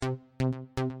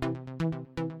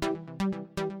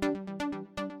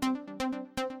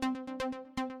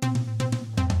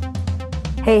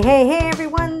Hey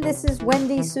everyone, this is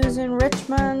Wendy Susan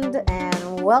Richmond,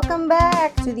 and welcome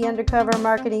back to the Undercover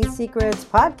Marketing Secrets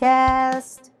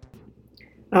podcast.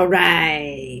 All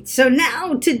right, so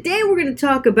now today we're going to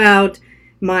talk about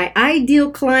my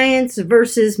ideal clients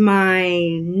versus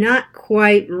my not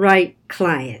quite right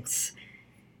clients.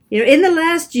 In the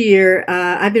last year,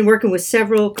 I've been working with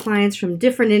several clients from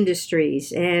different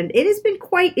industries, and it has been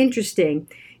quite interesting.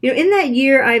 In that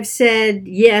year, I've said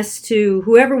yes to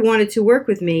whoever wanted to work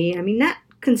with me. Not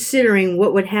considering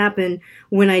what would happen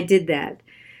when I did that.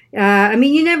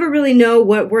 You never really know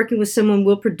what working with someone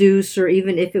will produce or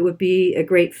even if it would be a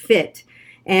great fit.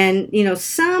 And,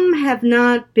 some have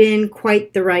not been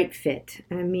quite the right fit.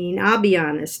 I'll be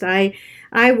honest. I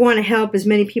want to help as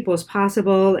many people as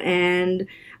possible. And,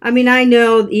 I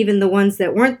know even the ones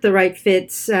that weren't the right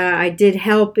fits, I did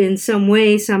help in some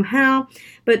way, somehow.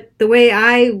 But the way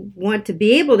I want to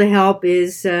be able to help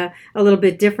is a little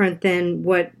bit different than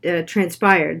what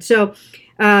transpired. So,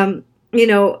 one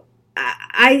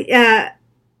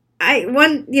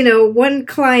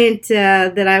client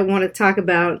that I want to talk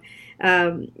about,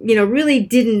 really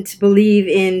didn't believe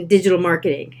in digital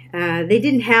marketing. They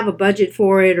didn't have a budget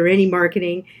for it or any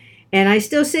marketing, and I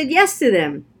still said yes to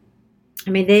them.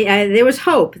 There was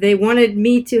hope. They wanted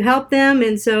me to help them,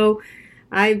 and so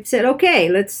I said, okay,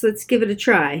 let's give it a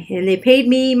try. And they paid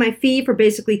me my fee for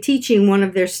basically teaching one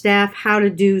of their staff how to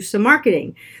do some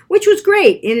marketing, which was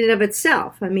great in and of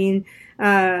itself.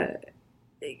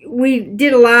 We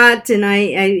did a lot, and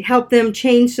I helped them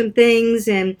change some things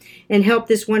and help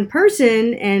this one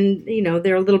person, and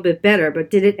they're a little bit better.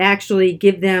 But did it actually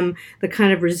give them the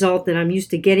kind of result that I'm used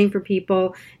to getting for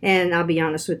people? And I'll be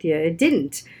honest with you, it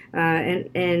didn't. I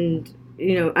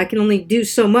can only do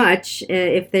so much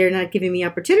if they're not giving me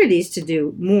opportunities to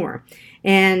do more.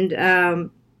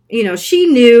 And she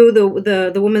knew,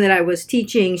 the woman that I was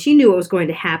teaching, she knew what was going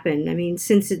to happen.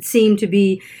 Since it seemed to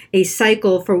be a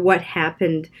cycle for what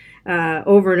happened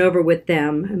over and over with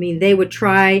them. They would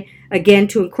try again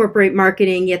to incorporate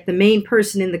marketing, yet the main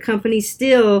person in the company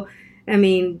still,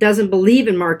 doesn't believe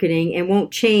in marketing and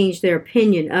won't change their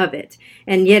opinion of it.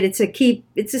 And yet it's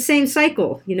the same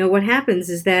cycle. What happens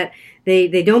is that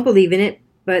they don't believe in it,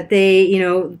 but they,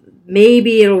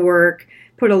 maybe it'll work.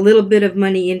 Put a little bit of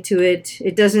money into it.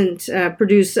 It doesn't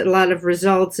produce a lot of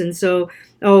results, and so,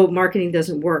 marketing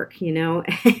doesn't work,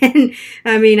 And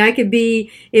I could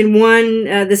be in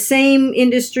the same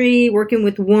industry, working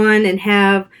with one, and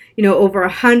have over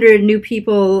 100 new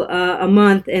people a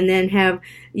month, and then have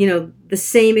the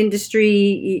same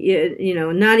industry,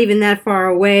 not even that far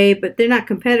away, but they're not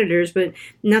competitors, but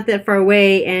not that far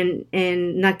away, and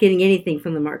not getting anything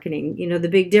from the marketing. The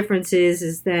big difference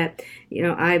is that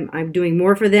I'm doing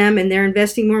more for them, and they're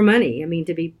investing more money.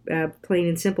 To be plain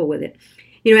and simple with it.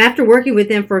 After working with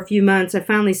them for a few months, I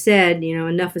finally said,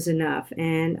 enough is enough,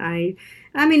 and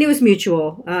it was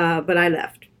mutual, but I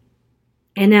left.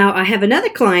 And now I have another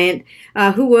client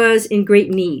who was in great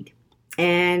need.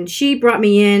 And she brought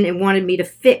me in and wanted me to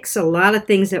fix a lot of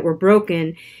things that were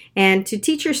broken and to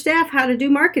teach her staff how to do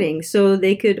marketing so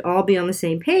they could all be on the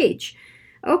same page.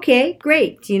 Okay,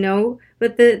 great,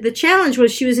 but the challenge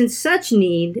was she was in such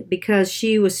need because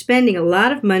she was spending a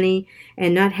lot of money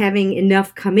and not having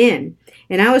enough come in.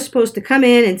 And I was supposed to come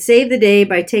in and save the day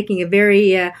by taking a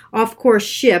very off-course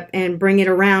ship and bring it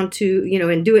around to,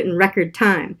 and do it in record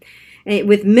time,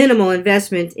 with minimal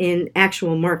investment in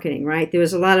actual marketing, right? There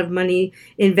was a lot of money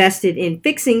invested in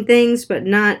fixing things, but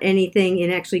not anything in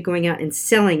actually going out and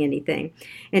selling anything.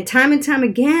 And time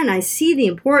again, I see the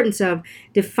importance of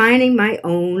defining my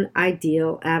own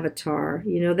ideal avatar.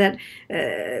 That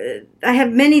I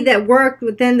have many that work,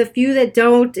 but then the few that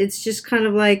don't, it's just kind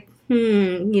of like,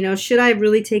 should I have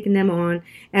really taken them on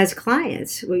as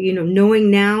clients? Well, knowing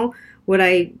now what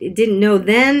I didn't know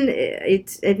then,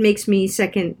 it makes me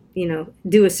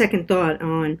do a second thought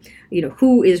on,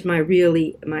 who is my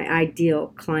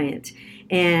ideal client.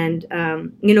 And,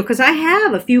 because I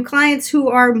have a few clients who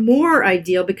are more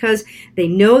ideal because they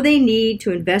know they need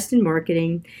to invest in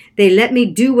marketing. They let me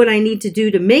do what I need to do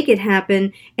to make it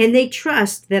happen, and they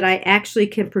trust that I actually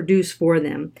can produce for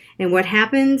them. And what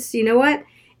happens,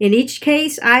 in each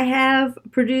case, I have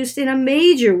produced in a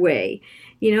major way,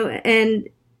 and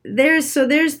there's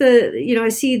I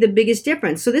see the biggest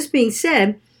difference. So this being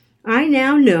said, I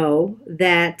now know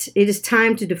that it is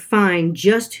time to define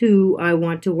just who I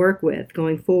want to work with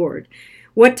going forward.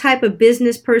 What type of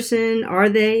business person are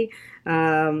they?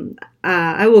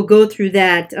 I will go through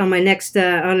that on my next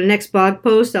on the next blog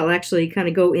post. I'll actually kind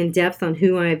of go in depth on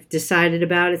who I've decided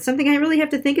about. It's something I really have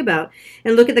to think about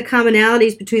and look at the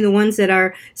commonalities between the ones that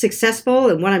are successful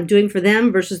and what I'm doing for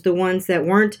them versus the ones that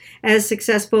weren't as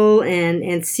successful,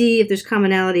 and see if there's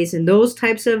commonalities in those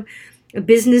types of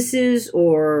businesses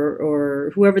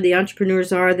or whoever the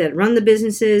entrepreneurs are that run the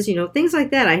businesses, things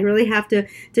like that. I really have to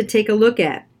take a look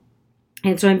at.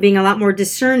 And so I'm being a lot more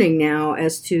discerning now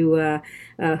as to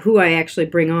who I actually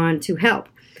bring on to help.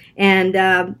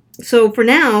 And so for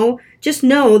now, just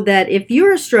know that if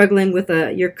you're struggling with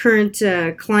your current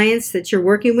clients that you're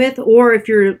working with, or if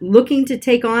you're looking to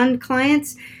take on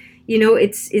clients,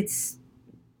 it's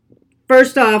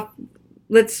first off,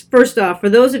 for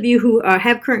those of you who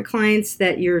have current clients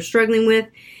that you're struggling with,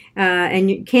 and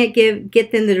you can't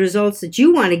get them the results that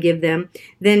you want to give them,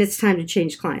 then it's time to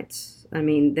change clients. I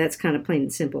mean, that's kind of plain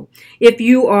and simple. If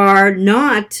you are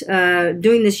not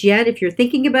doing this yet, if you're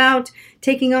thinking about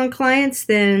taking on clients,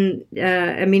 then,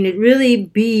 it really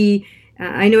be,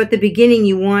 I know at the beginning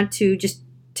you want to just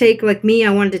take, like me,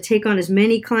 I wanted to take on as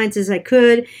many clients as I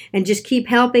could and just keep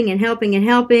helping and helping and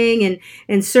helping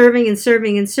and serving and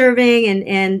serving and serving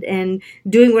and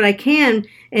doing what I can.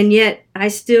 And yet I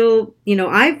still,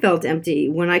 I felt empty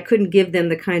when I couldn't give them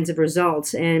the kinds of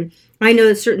results. And I know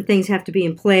that certain things have to be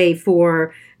in play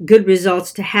for good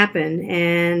results to happen.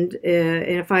 And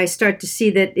if I start to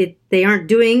see that they aren't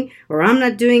doing, or I'm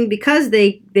not doing because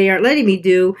they aren't letting me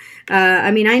do, I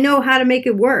know how to make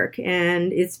it work.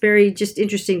 And it's very just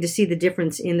interesting to see the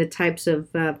difference in the types of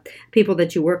people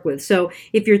that you work with. So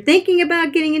if you're thinking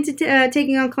about getting into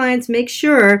taking on clients, make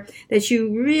sure that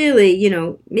you really,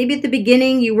 maybe at the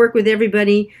beginning you work with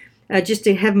everybody just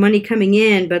to have money coming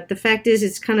in, but the fact is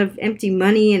it's kind of empty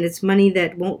money, and it's money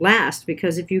that won't last,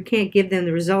 because if you can't give them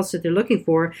the results that they're looking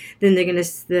for, then they're going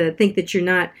to think that you're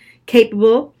not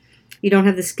capable, you don't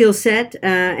have the skill set,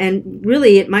 and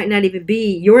really it might not even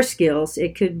be your skills.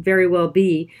 It could very well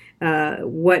be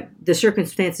what the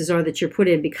circumstances are that you're put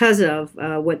in because of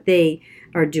what they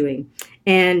are doing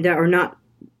and are not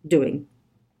doing.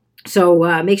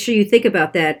 So make sure you think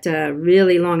about that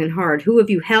really long and hard. Who have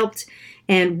you helped?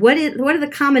 And what are the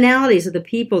commonalities of the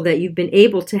people that you've been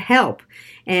able to help?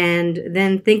 And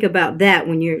then think about that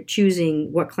when you're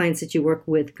choosing what clients that you work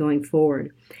with going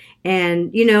forward.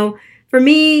 And, for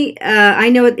me, I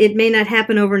know it may not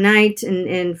happen overnight,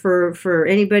 and for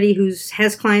anybody who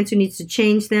has clients who needs to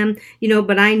change them,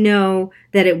 but I know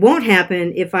that it won't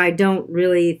happen if I don't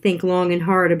really think long and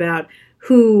hard about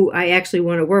who I actually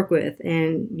want to work with.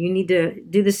 And you need to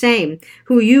do the same.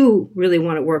 Who you really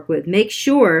want to work with. Make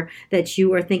sure that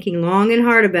you are thinking long and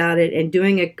hard about it and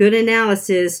doing a good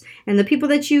analysis. And the people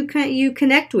that you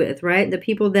connect with, right? The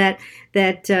people that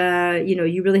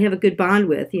you really have a good bond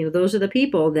with. Those are the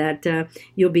people that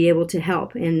you'll be able to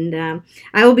help. And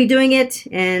I will be doing it.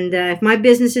 And if my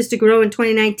business is to grow in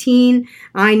 2019,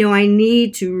 I know I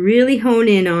need to really hone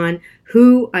in on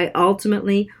who I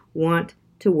ultimately want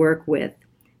to work with.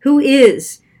 Who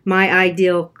is my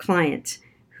ideal client?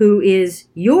 Who is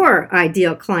your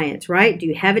ideal client, right? Do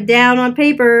you have it down on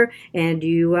paper? And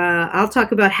I'll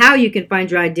talk about how you can find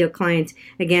your ideal client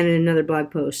again in another blog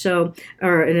post,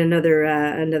 or in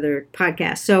another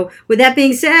podcast. So with that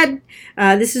being said,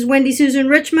 this is Wendy Susan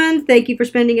Richmond. Thank you for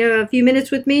spending a few minutes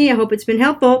with me. I hope it's been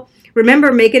helpful.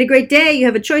 Remember, make it a great day. You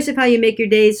have a choice of how you make your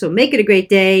days, so make it a great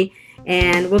day.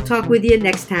 And we'll talk with you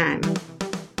next time.